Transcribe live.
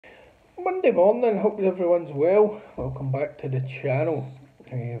Monday morning, hope everyone's well. Welcome back to the channel.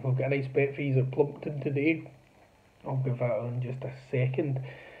 We've got a nice bet for you at Plumpton today. I'll give that on just a second.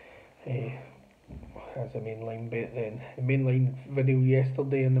 Uh, as a mainline bet then. The mainline video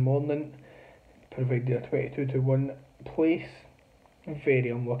yesterday in the morning provided a 22 to 1 place. Very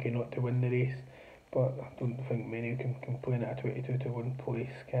unlucky not to win the race, but I don't think many can complain at a 22 to 1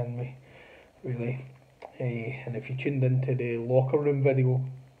 place, can we? Really. And if you tuned into the locker room video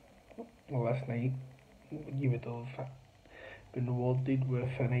last night, you would have been rewarded with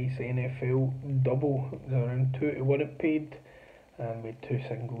a nice NFL double. Around 2 to 1 it paid, and we had two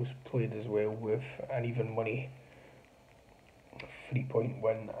singles played as well with an even money 3-point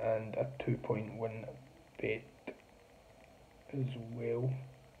win and a 2-point win bet as well.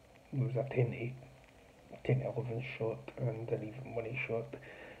 There was a 10 to 11 shot and an even money shot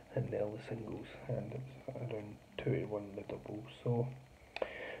in the early singles, and it was around 2 to 1 the double. So,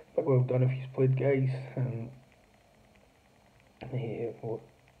 but well done if you've played, guys. And we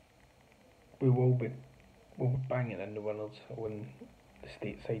will be banging in the winners on the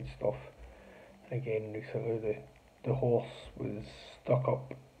stateside stuff. Again, recently the horse was stuck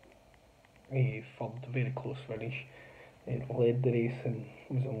up for the very close finish. It led the race and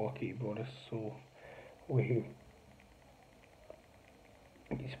was unlucky to bonus, so we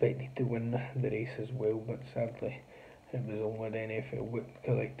expected to win the race as well, but sadly it was only the NFL whip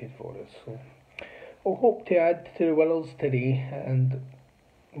collected for us. So we'll hope to add to the winners today, and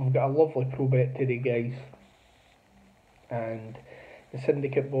we've got a lovely pro bet today, guys. And the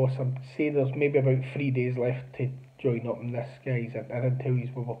Syndicate boss, I'd say there's maybe about 3 days left to join up in this, guys. I didn't tell you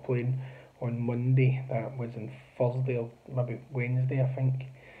we were playing on Monday, that was on Thursday or maybe Wednesday, I think.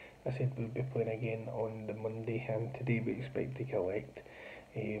 I said we'd be playing again on the Monday, and today we expect to collect.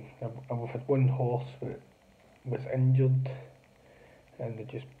 We've had one horse that was injured, and they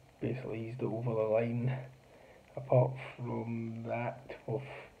just basically eased it over the line. Apart from that,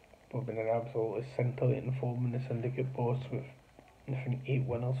 we've been in absolutely scintillating form in the Syndicate boss with, I think, 8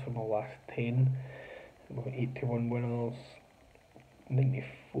 winners from the last 10. We've got 81 winners,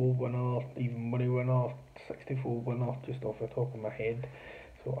 94 winner, even money winner, 64 winner, just off the top of my head.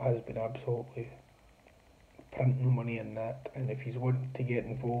 So it has been absolutely printing money in that. And if you want to get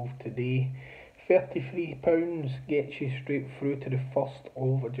involved today, £33 gets you straight through to the 1st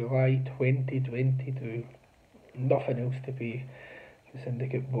of July 2022. Nothing else to pay. The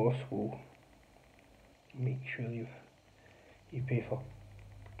Syndicate boss will make sure you pay for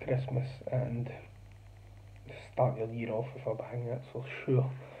Christmas and start your year off with a bang, that's for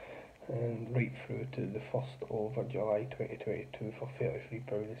sure. And right through to the 1st of July 2022 for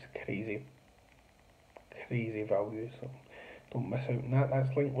 £33. Crazy value, so don't miss out on that.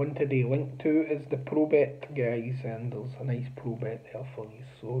 That's link 1 today. Link 2 is the pro bet, guys, and there's a nice pro bet there for you.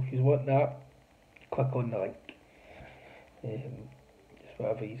 So if you want that, click on the link. Just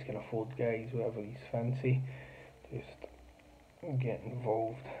whatever you can afford, guys, whatever you fancy, just get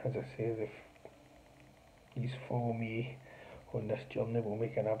involved. As I say, if you follow me on this journey, we'll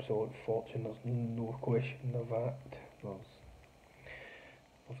make an absolute fortune. There's no question of that.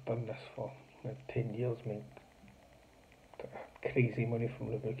 I've done this for like 10 years, mate. Crazy money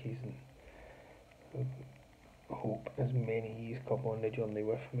from the bookies, and I hope as many of you come on the journey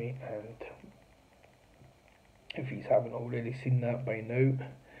with me. And if you haven't already seen that by now,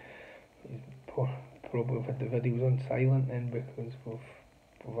 probably had the videos on silent then, because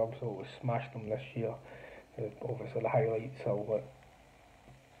we've absolutely smashed them this year. Obviously the highlights are what,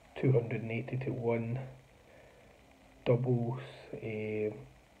 280 to 1 doubles,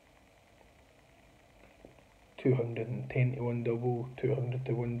 210 to 1 double, 200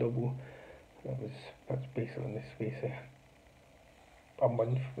 to 1 double. That's basically in the space of a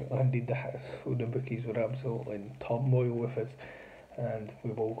month we landed that, so the bookies were absolutely in turmoil with us, and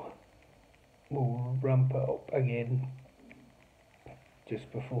we'll ramp it up again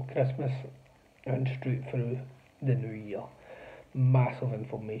just before Christmas and straight through the new year. Massive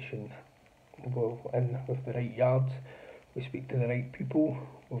information. We're in with the right yards, we speak to the right people,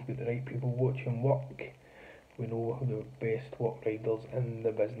 we've got the right people watching work, we know the best work riders in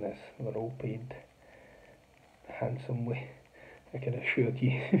the business. They're all paid handsomely, I can assure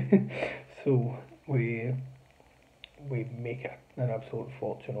you. So we make an absolute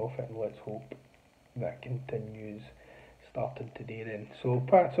fortune off it, and let's hope that continues starting today then. So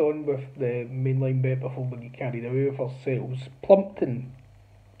pass on with the mainline bet before we get carried away with ourselves. Plumpton,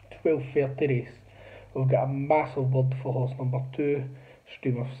 12:30 race. We've got a massive bird for horse number 2,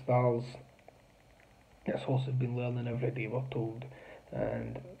 Stream of Stars. This horse has been learning every day, we're told,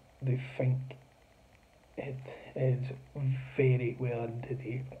 and they think it is very well in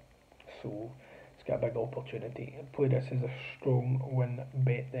today. so it's got a big opportunity. Play this as a strong win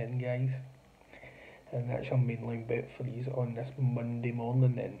bet then, guys. And that's your mainline bet for these on this Monday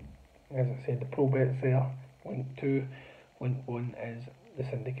morning then. As I said, the pro bet's there. Link 2. Link 1 is the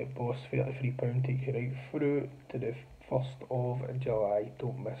Syndicate Boss, £33, take you right through to the 1st of July.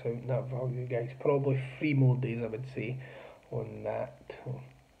 Don't miss out on that value, guys. Probably 3 more days, I would say, on that.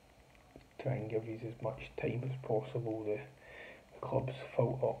 Try and give you as much time as possible. The club's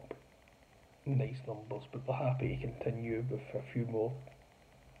filled up nice numbers, but they're happy to continue with a few more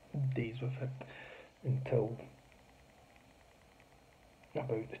days with it until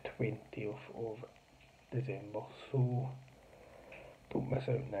about the 20th of December. So don't miss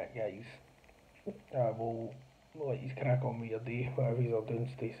out on that, guys. I will let you crack on with your day, whatever you're doing.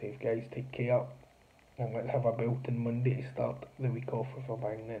 Stay safe, guys. Take care, and let's have a belting Monday to start the week off with a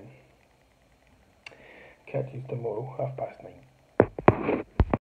bang then. Catch you tomorrow, 9:30.